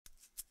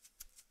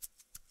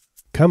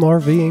Come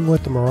RVing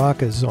with the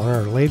Moracas on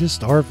our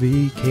latest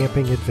RV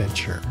camping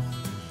adventure.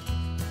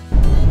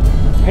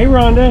 Hey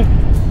Rhonda,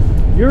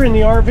 you're in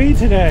the RV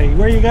today.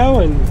 Where are you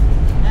going?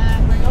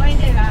 We're going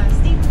to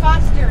Stephen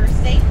Foster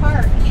State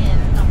Park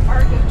in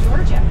Fargo,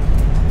 Georgia.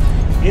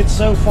 It's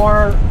so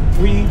far,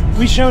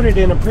 we showed it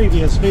in a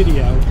previous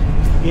video.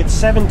 It's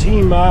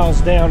 17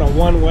 miles down a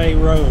one-way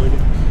road.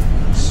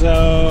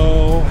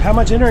 So how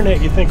much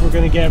internet you think we're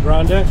going to get,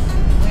 Rhonda?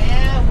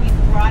 Well, we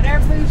brought our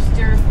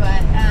booster,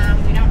 but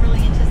we don't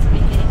really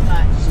anticipate getting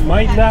much.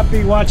 Might not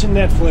be watching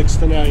Netflix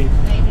tonight.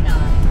 Maybe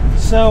not.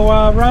 So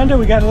Rhonda,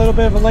 we got a little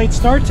bit of a late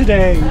start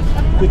today.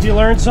 Did you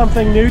learn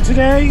something new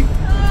today?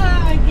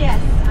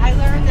 Yes. I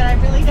learned that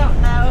I really don't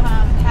know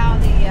how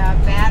the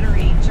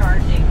battery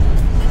charging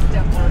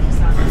system works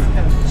on this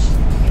coach.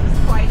 It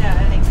was quite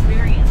an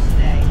experience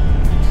today.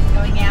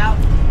 Going out,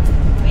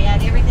 we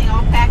had everything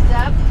all packed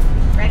up,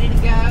 ready to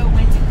go,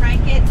 went to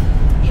crank it,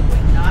 it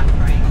would not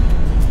crank.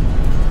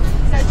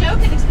 So Joe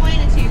can explain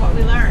it to you what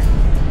we learned.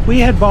 We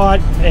had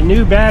bought a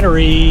new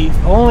battery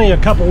only a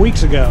couple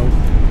weeks ago,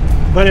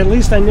 but at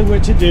least I knew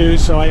what to do,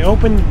 so I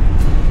opened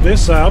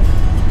this up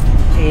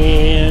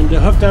and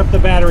hooked up the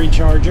battery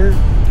charger.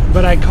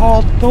 But I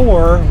called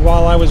Thor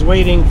while I was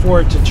waiting for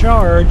it to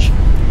charge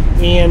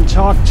and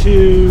talked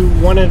to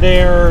one of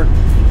their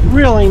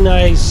really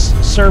nice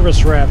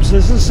service reps.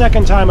 This is the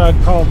second time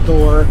I've called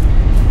Thor,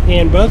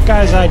 and both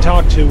guys I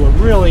talked to were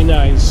really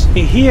nice.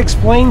 He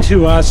explained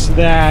to us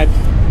that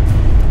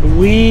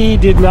we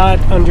did not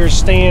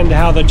understand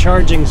how the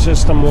charging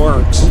system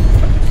works.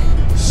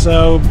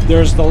 So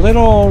there's the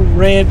little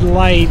red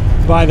light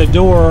by the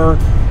door,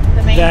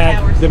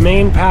 the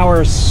main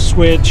power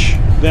switch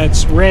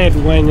that's red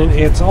when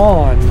it's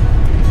on.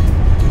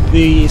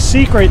 The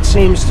secret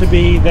seems to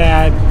be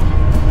that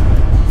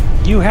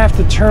you have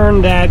to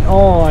turn that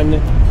on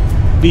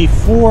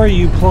before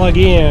you plug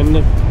in,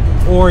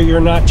 or you're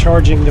not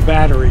charging the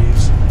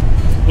batteries.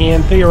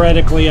 And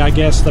theoretically, I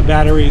guess the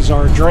batteries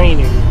are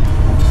draining.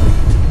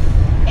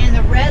 And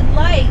the red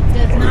light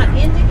does not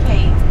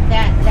indicate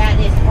that that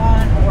is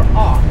on or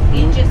off.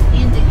 It just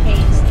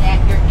indicates that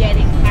you're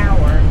getting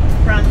power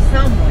from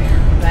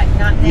somewhere, but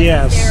not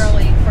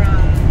necessarily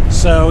from...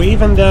 So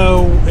even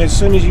though as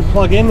soon as you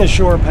plug in the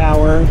shore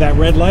power, that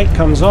red light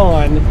comes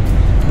on,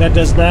 that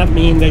does not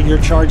mean that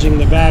you're charging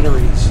the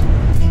batteries.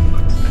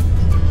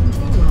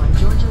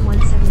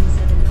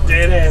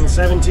 Dead end,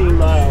 17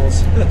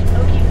 miles.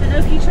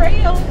 Okefenokee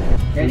Trail.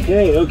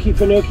 Okay,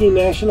 Okefenokee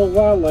National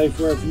Wildlife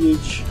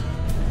Refuge.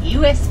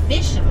 U.S.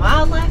 Fish and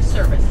Wildlife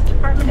Service,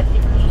 Department of the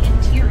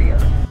Interior.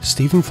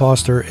 Stephen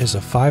Foster is a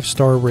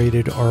 5-star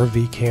rated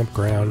RV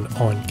campground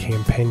on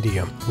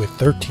Campendium with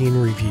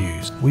 13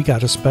 reviews. We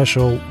got a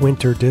special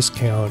winter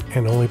discount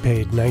and only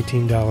paid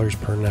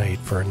 $19 per night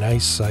for a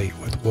nice site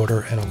with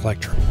water and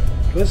electric.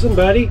 Listen,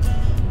 buddy,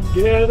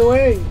 get out of the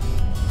way.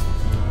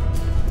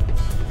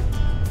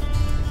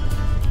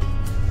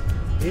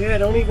 Yeah,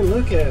 don't even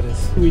look at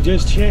us. We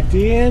just checked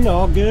in,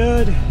 all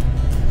good.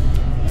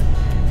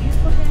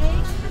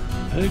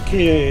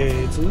 Okay,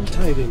 it's a little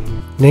tight in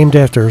here. Named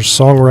after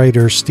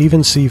songwriter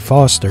Stephen C.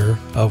 Foster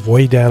of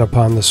Way Down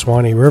Upon the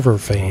Swanee River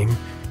fame,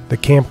 the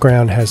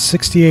campground has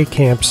 68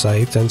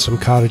 campsites and some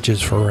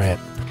cottages for rent.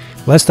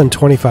 Less than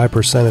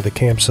 25% of the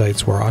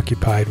campsites were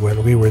occupied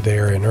when we were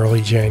there in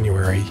early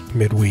January,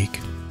 midweek.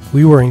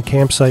 We were in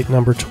campsite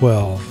number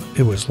 12.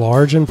 It was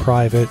large and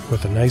private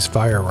with a nice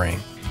fire ring.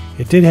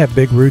 It did have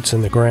big roots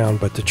in the ground,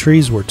 but the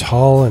trees were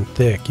tall and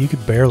thick. You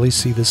could barely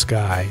see the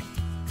sky.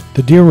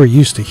 The deer were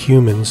used to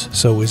humans,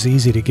 so it was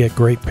easy to get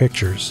great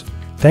pictures.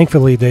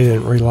 Thankfully, they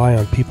didn't rely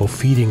on people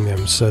feeding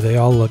them, so they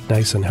all looked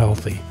nice and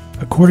healthy.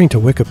 According to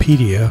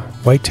Wikipedia,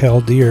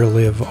 white-tailed deer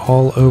live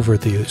all over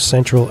the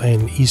central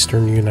and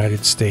eastern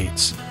United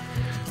States.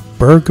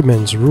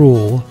 Bergman's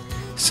rule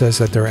says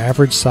that their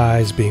average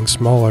size being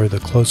smaller the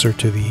closer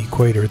to the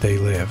equator they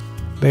live.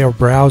 They are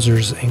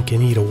browsers and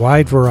can eat a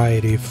wide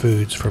variety of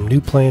foods, from new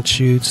plant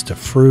shoots to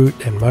fruit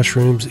and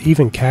mushrooms,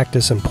 even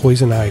cactus and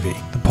poison ivy.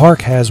 The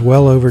park has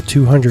well over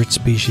 200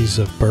 species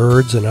of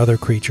birds and other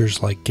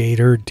creatures like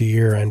gator,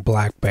 deer, and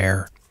black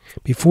bear.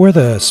 Before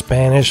the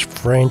Spanish,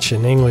 French,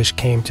 and English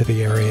came to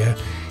the area,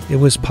 it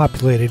was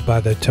populated by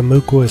the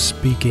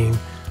Timucua-speaking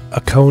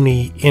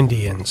Oconee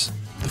Indians.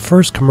 The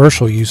first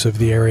commercial use of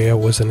the area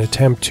was an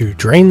attempt to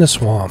drain the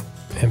swamp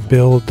and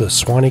build the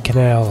Swanee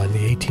Canal in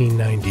the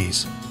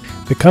 1890s.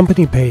 The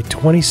company paid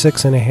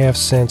 26.5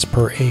 cents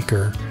per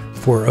acre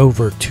for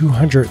over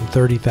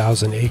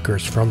 230,000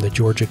 acres from the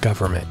Georgia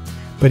government.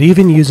 But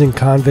even using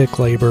convict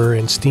labor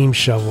and steam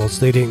shovels,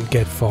 they didn't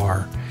get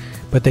far.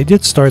 But they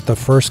did start the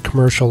first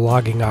commercial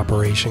logging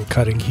operation,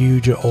 cutting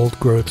huge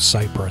old-growth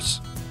cypress.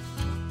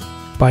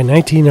 By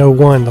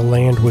 1901, the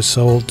land was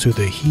sold to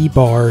the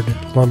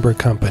Hebard Lumber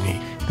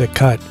Company that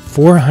cut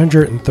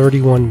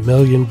 431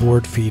 million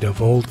board feet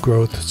of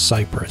old-growth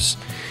cypress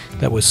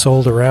that was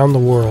sold around the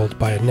world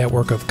by a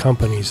network of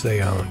companies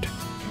they owned.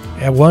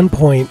 At one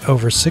point,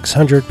 over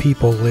 600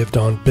 people lived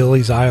on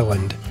Billy's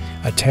Island,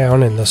 a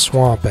town in the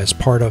swamp, as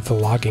part of the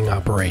logging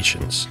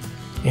operations.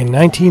 In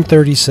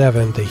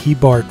 1937, the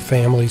Hebart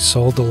family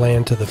sold the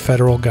land to the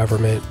federal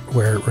government,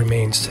 where it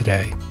remains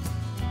today.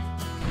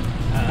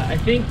 I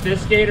think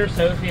this gator,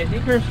 Sophie, I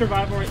think her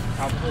survival rate is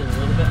probably a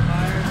little bit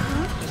higher,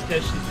 just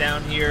because she's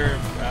down here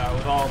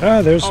with all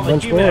there's all a the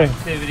bunch human more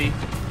activity.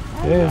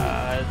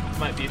 Yeah.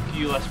 Might be a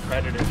few less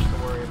predators to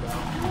worry about.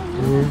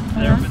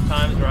 There have been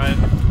times where I've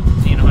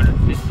seen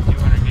 150,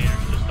 200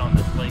 gators just on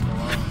this lake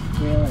alone.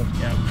 Really?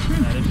 Yeah.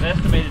 There's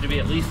estimated to be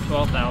at least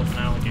 12,000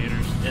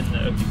 alligators in the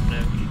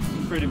Okefenokee.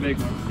 Pretty big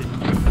one too.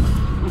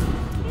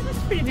 It was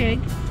pretty big.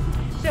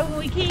 So when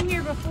we came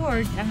here before,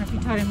 I don't know if you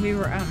told him,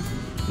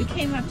 we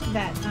came up to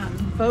that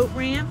boat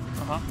ramp,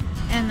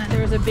 and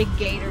there was a big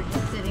gator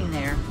just sitting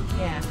there.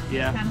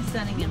 Yeah. Kind of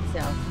sunning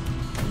himself.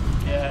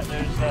 Yeah,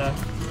 there's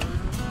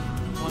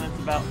one that's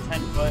about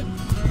 10 foot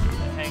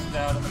that hangs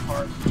out in the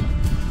park.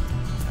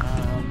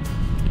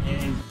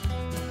 And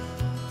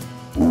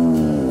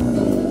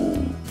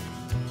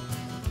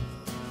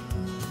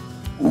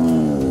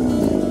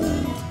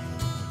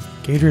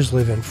Gators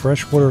live in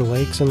freshwater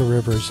lakes and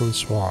rivers and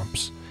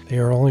swamps. They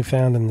are only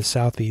found in the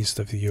southeast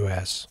of the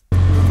U.S.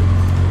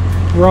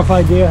 Rough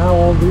idea how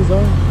old these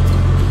are?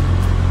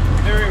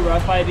 very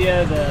rough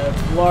idea.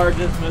 The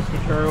largest, most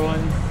mature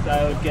ones,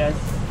 I would guess,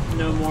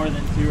 no more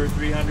than 200 or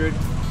 300.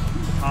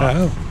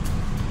 Oh.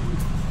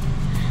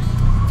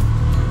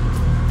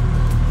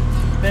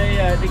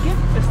 They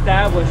get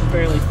established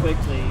fairly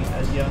quickly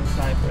as young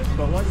cypress,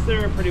 but once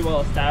they're pretty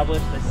well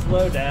established, they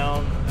slow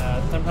down.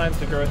 Sometimes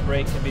the growth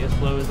rate can be as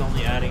slow as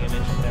only adding an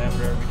inch in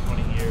diameter every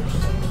 20 years.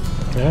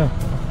 Yeah.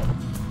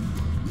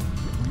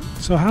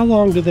 So how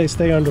long do they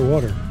stay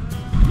underwater?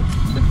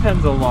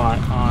 Depends a lot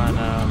on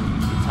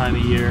the time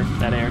of year,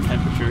 that air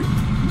temperature.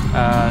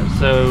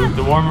 So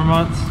the warmer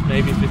months,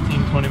 maybe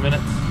 15-20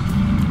 minutes.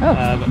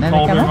 But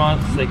colder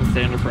months, they can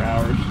stay under for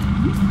hours.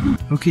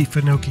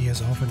 Okefenokee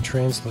is often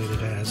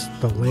translated as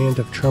the land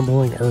of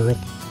trembling earth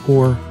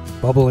or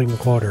bubbling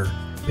water,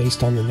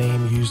 based on the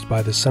name used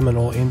by the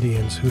Seminole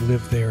Indians who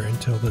lived there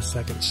until the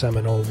Second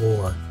Seminole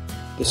War.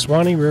 The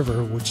Suwannee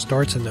River, which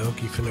starts in the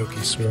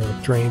Okefenokee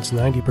Swamp, drains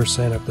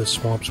 90% of the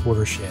swamp's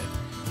watershed.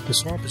 The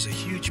swamp is a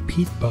huge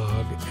peat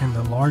bog and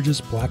the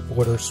largest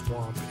blackwater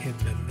swamp in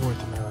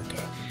North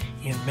America.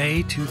 In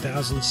May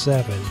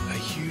 2007, a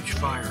huge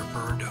fire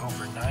burned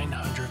over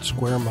 900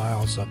 square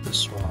miles of the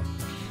swamp.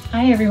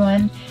 Hi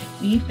everyone,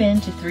 we've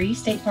been to 3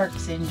 state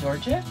parks in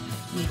Georgia.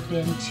 We've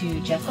been to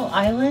Jekyll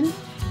Island,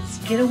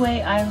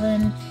 Skidaway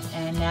Island,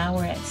 and now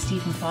we're at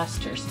Stephen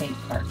Foster State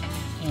Park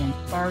in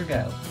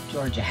Fargo,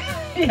 Georgia.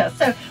 Yeah,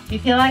 so we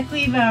feel like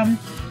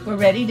we're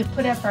ready to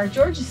put up our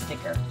Georgia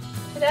sticker.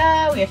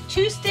 Ta-da! We have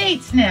 2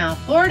 states now,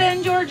 Florida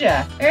and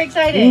Georgia. Very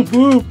exciting.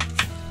 Whoop, whoop.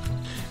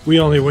 We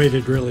only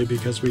waited really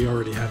because we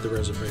already had the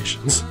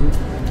reservations.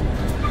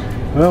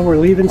 Well, we're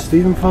leaving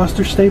Stephen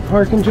Foster State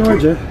Park in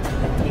Georgia.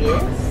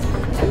 Yes.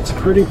 It's a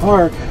pretty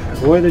park.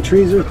 Boy, the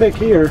trees are thick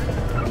here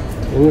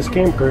in this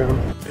campground.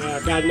 Yeah,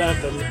 I got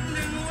nothing.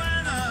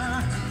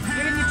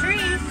 You're in the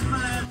trees.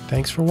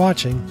 Thanks for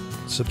watching.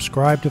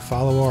 Subscribe to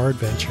follow our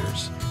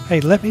adventures.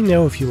 Hey, let me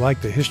know if you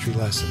like the history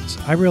lessons.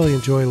 I really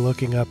enjoy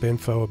looking up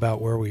info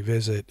about where we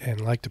visit and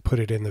like to put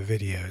it in the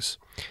videos.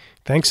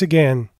 Thanks again.